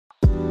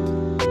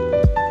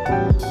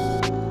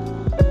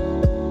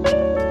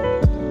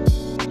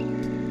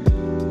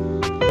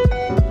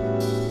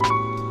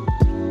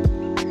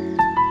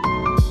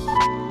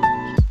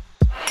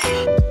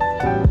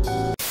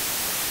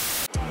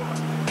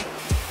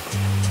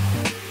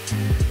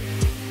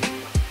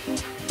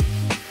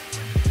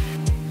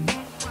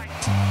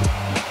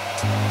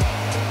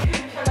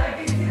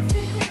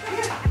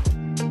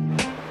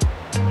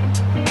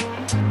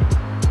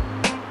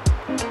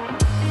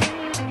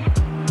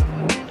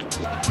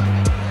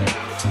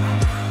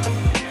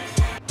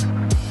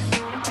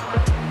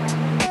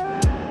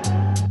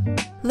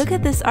Look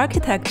at this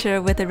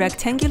architecture with the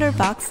rectangular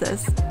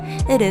boxes.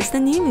 It is the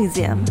new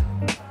museum.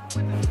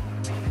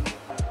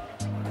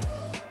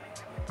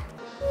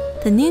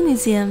 The new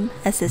museum,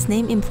 as its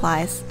name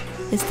implies,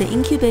 is the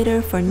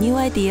incubator for new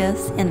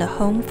ideas and a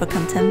home for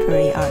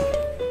contemporary art.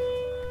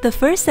 The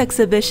first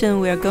exhibition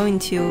we are going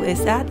to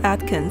is at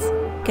Atkins,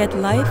 Get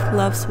Life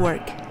Loves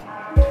Work.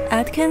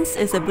 Atkins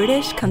is a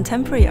British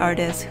contemporary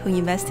artist who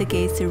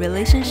investigates the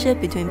relationship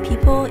between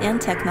people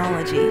and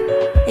technology,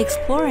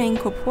 exploring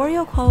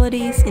corporeal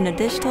qualities in a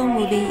digital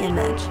movie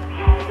image.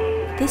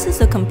 This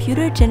is a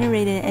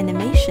computer-generated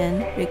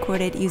animation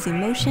recorded using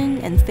motion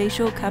and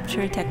facial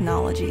capture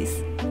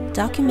technologies,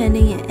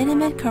 documenting an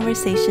intimate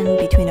conversation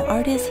between an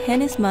artist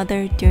and his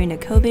mother during the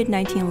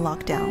COVID-19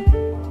 lockdown.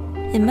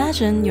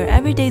 Imagine your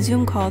everyday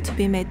Zoom call to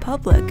be made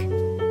public.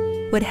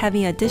 Would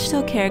having a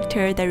digital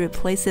character that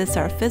replaces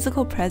our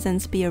physical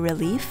presence be a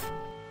relief?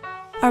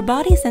 Our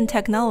bodies and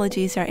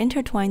technologies are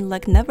intertwined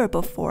like never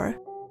before.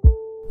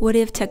 What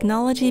if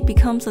technology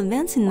becomes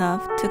advanced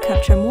enough to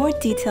capture more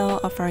detail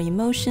of our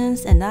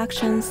emotions and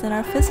actions than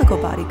our physical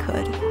body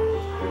could?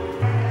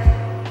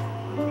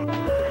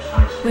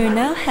 We are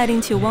now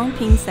heading to Wong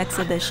Ping's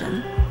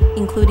exhibition,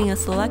 including a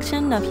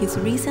selection of his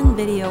recent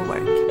video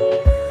work.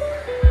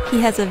 He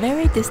has a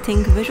very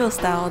distinct visual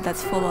style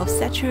that's full of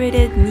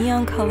saturated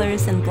neon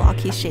colors and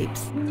blocky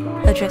shapes,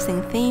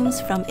 addressing themes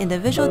from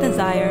individual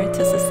desire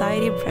to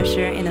society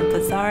pressure in a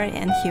bizarre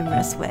and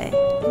humorous way.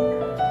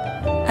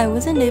 I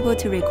wasn't able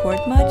to record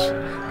much,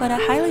 but I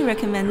highly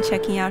recommend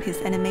checking out his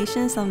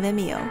animations on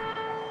Vimeo.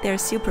 They're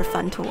super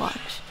fun to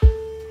watch.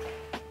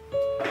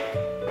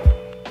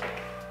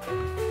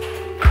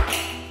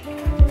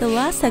 The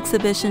last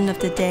exhibition of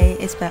the day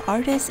is by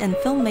artist and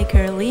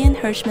filmmaker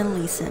Hershman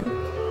Leeson.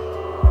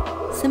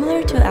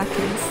 Similar to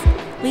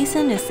Atkins,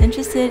 Leeson is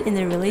interested in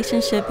the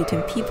relationship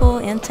between people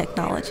and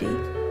technology.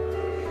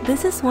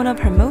 This is one of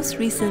her most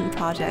recent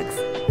projects,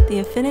 The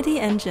Infinity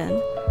Engine,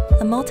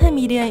 a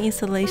multimedia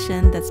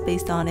installation that's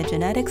based on a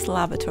genetics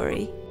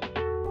laboratory.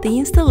 The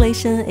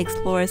installation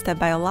explores the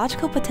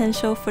biological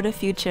potential for the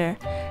future,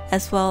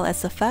 as well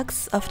as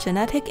effects of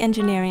genetic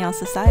engineering on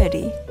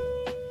society.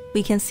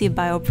 We can see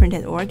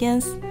bioprinted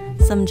organs,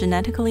 some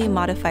genetically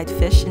modified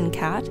fish and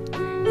cat,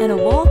 and a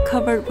wall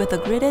covered with a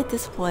gridded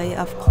display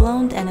of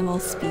cloned animal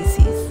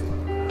species.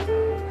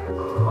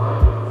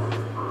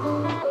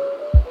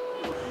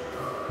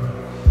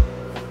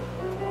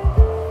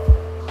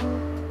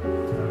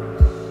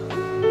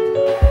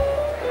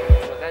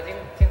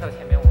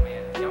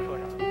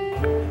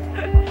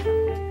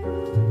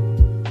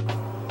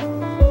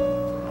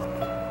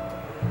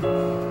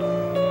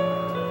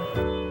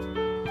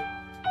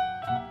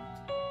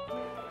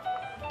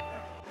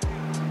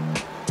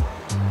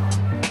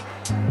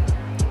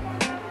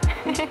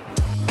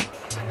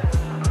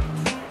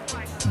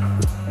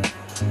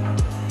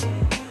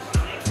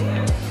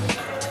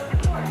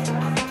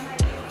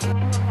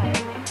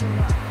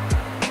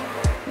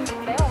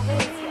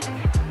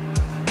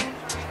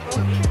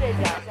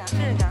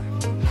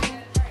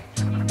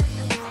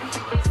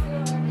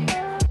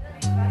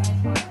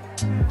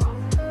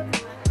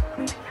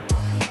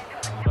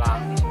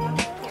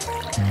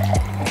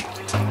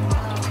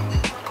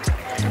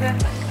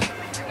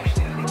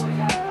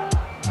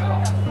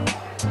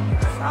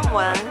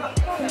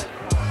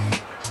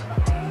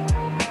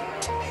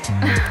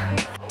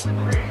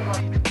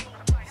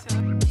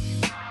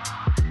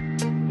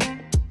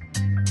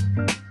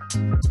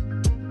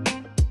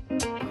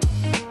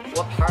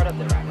 What part of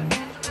the rabbit?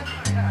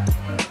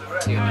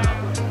 Do you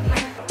know?